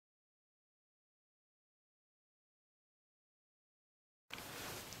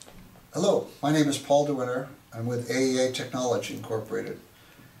Hello, my name is Paul DeWinter. I'm with AEA Technology Incorporated,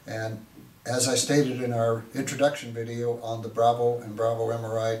 and as I stated in our introduction video on the Bravo and Bravo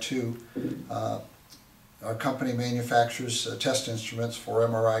MRI 2, our company manufactures test instruments for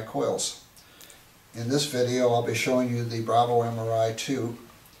MRI coils. In this video I'll be showing you the Bravo MRI 2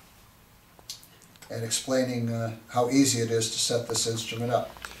 and explaining how easy it is to set this instrument up.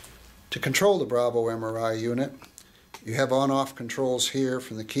 To control the Bravo MRI unit, you have on-off controls here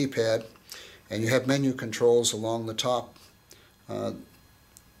from the keypad, and you have menu controls along the top. The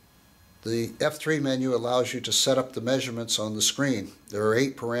F3 menu allows you to set up the measurements on the screen. There are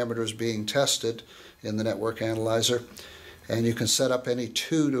 8 parameters being tested in the network analyzer, and you can set up any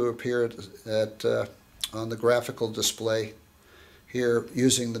 2 to appear on the graphical display here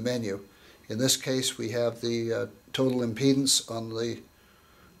using the menu. In this case, we have the total impedance on the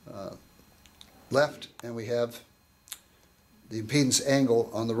left, and we have the impedance angle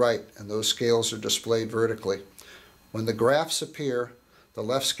on the right, and those scales are displayed vertically. When the graphs appear, the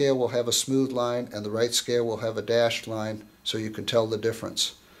left scale will have a smooth line and the right scale will have a dashed line, so you can tell the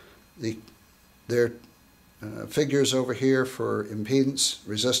difference. There are figures over here for impedance,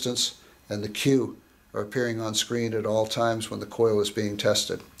 resistance, and the Q are appearing on screen at all times when the coil is being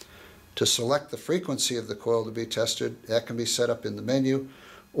tested. To select the frequency of the coil to be tested, that can be set up in the menu,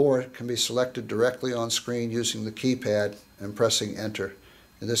 or it can be selected directly on screen using the keypad and pressing enter.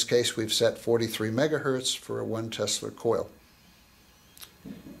 In this case, we've set 43 megahertz for a 1 Tesla coil.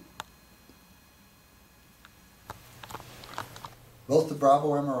 Both the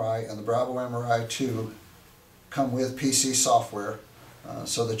Bravo MRI and the Bravo MRI 2 come with PC software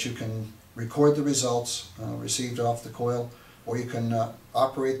so that you can record the results received off the coil, or you can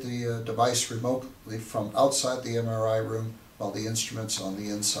operate the device remotely from outside the MRI room while the instrument's on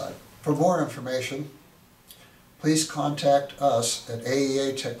the inside. For more information, please contact us at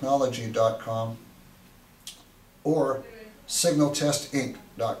aeatechnology.com or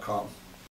signaltestinc.com.